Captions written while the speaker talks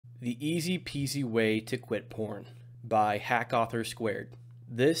The Easy Peasy Way to Quit Porn by Hack Author Squared.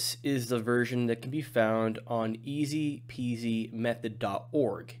 This is the version that can be found on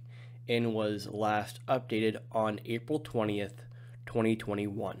easypeasymethod.org and was last updated on April 20th,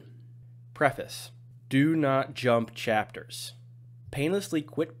 2021. Preface. Do not jump chapters. Painlessly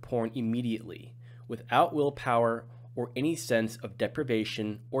quit porn immediately, without willpower or any sense of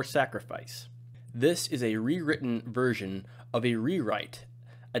deprivation or sacrifice. This is a rewritten version of a rewrite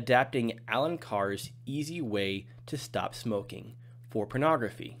adapting Alan Carr's Easy Way to Stop Smoking for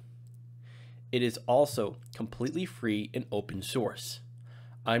pornography. It is also completely free and open source.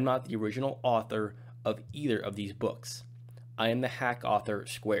 I'm not the original author of either of these books. I am the hack author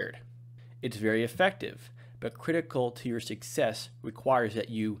Squared. It's very effective, but critical to your success requires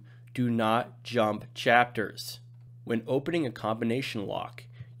that you do not jump chapters. When opening a combination lock,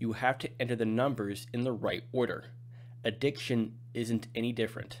 you have to enter the numbers in the right order. Addiction isn't any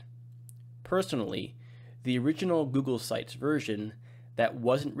different. Personally, the original Google Sites version that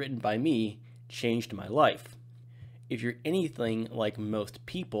wasn't written by me changed my life. If you're anything like most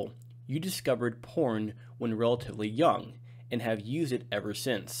people, you discovered porn when relatively young and have used it ever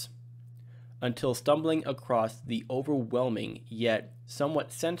since, until stumbling across the overwhelming yet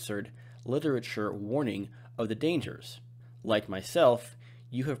somewhat censored literature warning of the dangers. Like myself,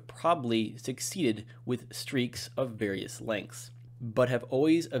 you have probably succeeded with streaks of various lengths, but have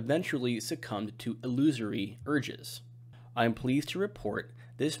always eventually succumbed to illusory urges. I am pleased to report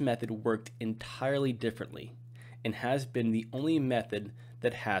this method worked entirely differently, and has been the only method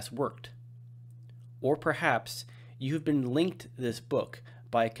that has worked. Or perhaps you have been linked to this book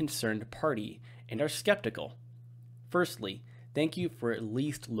by a concerned party and are skeptical. Firstly, thank you for at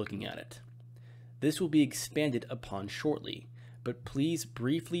least looking at it. This will be expanded upon shortly, but please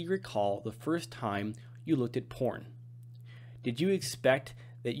briefly recall the first time you looked at porn. Did you expect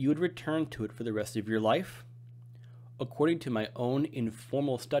that you would return to it for the rest of your life? According to my own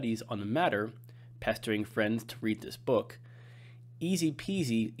informal studies on the matter, pestering friends to read this book, Easy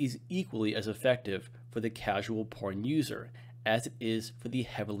Peasy is equally as effective for the casual porn user as it is for the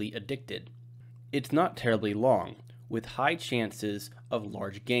heavily addicted. It's not terribly long, with high chances of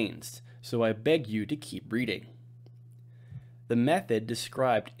large gains, so I beg you to keep reading. The method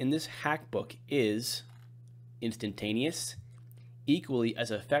described in this hack book is instantaneous, equally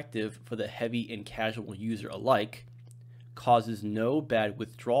as effective for the heavy and casual user alike, causes no bad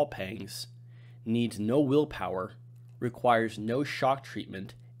withdrawal pangs, needs no willpower, requires no shock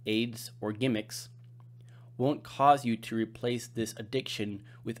treatment, aids, or gimmicks, won't cause you to replace this addiction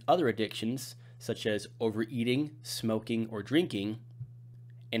with other addictions such as overeating, smoking, or drinking,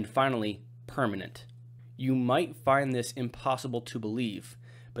 and finally, permanent. You might find this impossible to believe,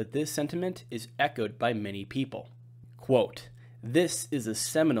 but this sentiment is echoed by many people. Quote, "This is a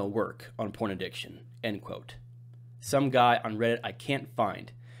seminal work on porn addiction," end quote. Some guy on Reddit I can't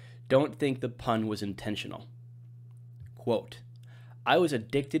find. Don't think the pun was intentional. Quote, "I was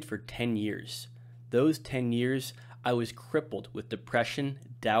addicted for 10 years. Those 10 years, I was crippled with depression,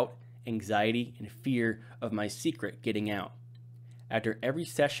 doubt, anxiety, and fear of my secret getting out. After every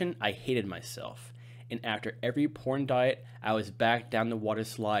session, I hated myself. And after every porn diet, I was back down the water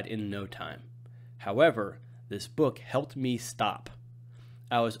slide in no time. However, this book helped me stop.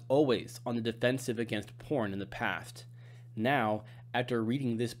 I was always on the defensive against porn in the past. Now, after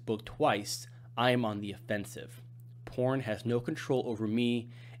reading this book twice, I am on the offensive. Porn has no control over me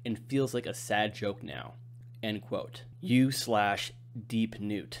and feels like a sad joke now." End quote. U/Deep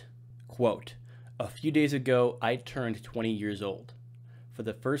Newt. Quote, "A few days ago, I turned 20 years old. For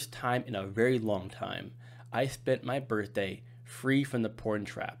the first time in a very long time, I spent my birthday free from the porn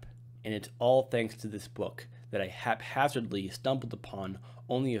trap, and it's all thanks to this book that I haphazardly stumbled upon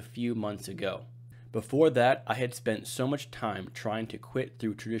only a few months ago. Before that, I had spent so much time trying to quit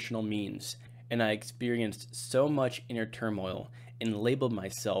through traditional means, and I experienced so much inner turmoil and labeled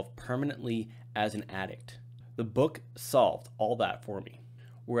myself permanently as an addict. The book solved all that for me.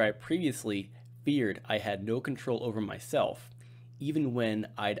 Where I previously feared I had no control over myself, even when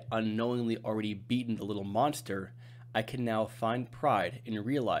I'd unknowingly already beaten the little monster, I can now find pride in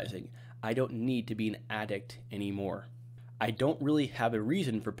realizing I don't need to be an addict anymore. I don't really have a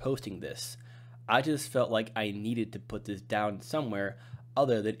reason for posting this. I just felt like I needed to put this down somewhere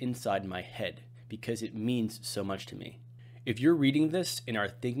other than inside my head, because it means so much to me. If you're reading this and are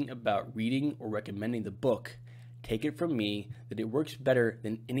thinking about reading or recommending the book, take it from me that it works better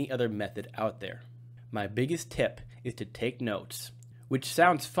than any other method out there. My biggest tip is to take notes, which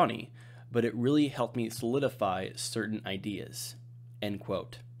sounds funny, but it really helped me solidify certain ideas." End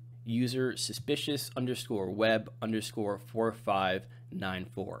quote. User suspicious_web_45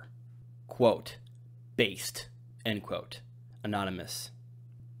 994. Quote, based, end quote. Anonymous.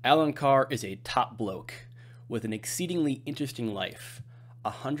 Alan Carr is a top bloke with an exceedingly interesting life.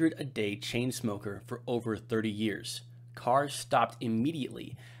 100 a day chain smoker for over 30 years. Carr stopped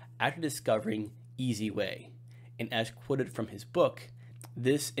immediately after discovering Easy Way, and as quoted from his book,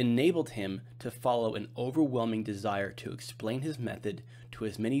 this enabled him to follow an overwhelming desire to explain his method to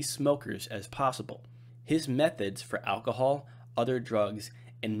as many smokers as possible. His methods for alcohol, other drugs,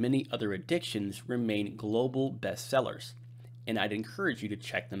 and many other addictions remain global bestsellers, and I'd encourage you to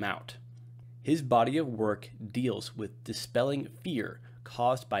check them out. His body of work deals with dispelling fear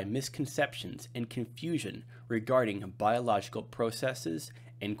caused by misconceptions and confusion regarding biological processes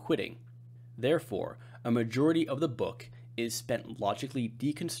and quitting. Therefore, a majority of the book is spent logically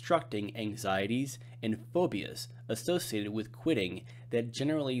deconstructing anxieties and phobias associated with quitting that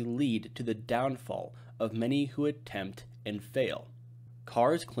generally lead to the downfall of many who attempt and fail.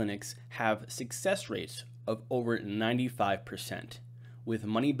 Carr's clinics have success rates of over 95%, with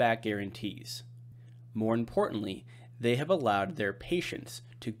money-back guarantees. More importantly, they have allowed their patients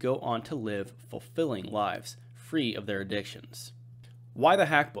to go on to live fulfilling lives free of their addictions. Why the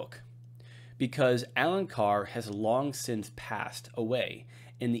Hack Book? Because Alan Carr has long since passed away,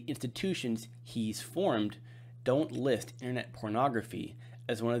 and the institutions he's formed don't list internet pornography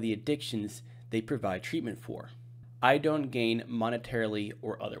as one of the addictions they provide treatment for. I don't gain monetarily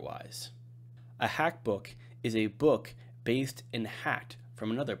or otherwise. A hack book is a book based and hacked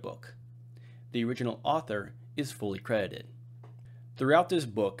from another book. The original author is fully credited. Throughout this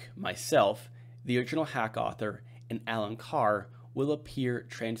book, myself, the original hack author, and Alan Carr will appear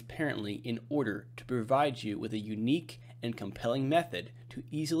transparently in order to provide you with a unique and compelling method to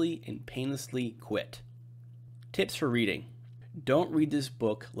easily and painlessly quit. Tips for reading. Don't read this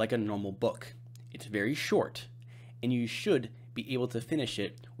book like a normal book. It's very short, and you should be able to finish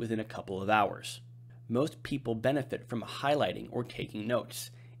it within a couple of hours. Most people benefit from highlighting or taking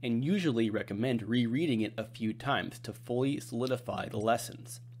notes, and usually recommend rereading it a few times to fully solidify the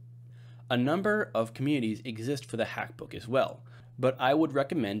lessons. A number of communities exist for the hack book as well, but I would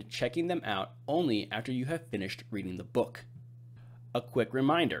recommend checking them out only after you have finished reading the book. A quick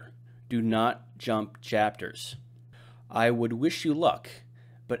reminder, do not jump chapters. I would wish you luck,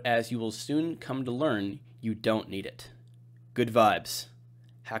 but as you will soon come to learn, you don't need it. Good vibes.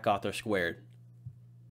 Hack Author Squared.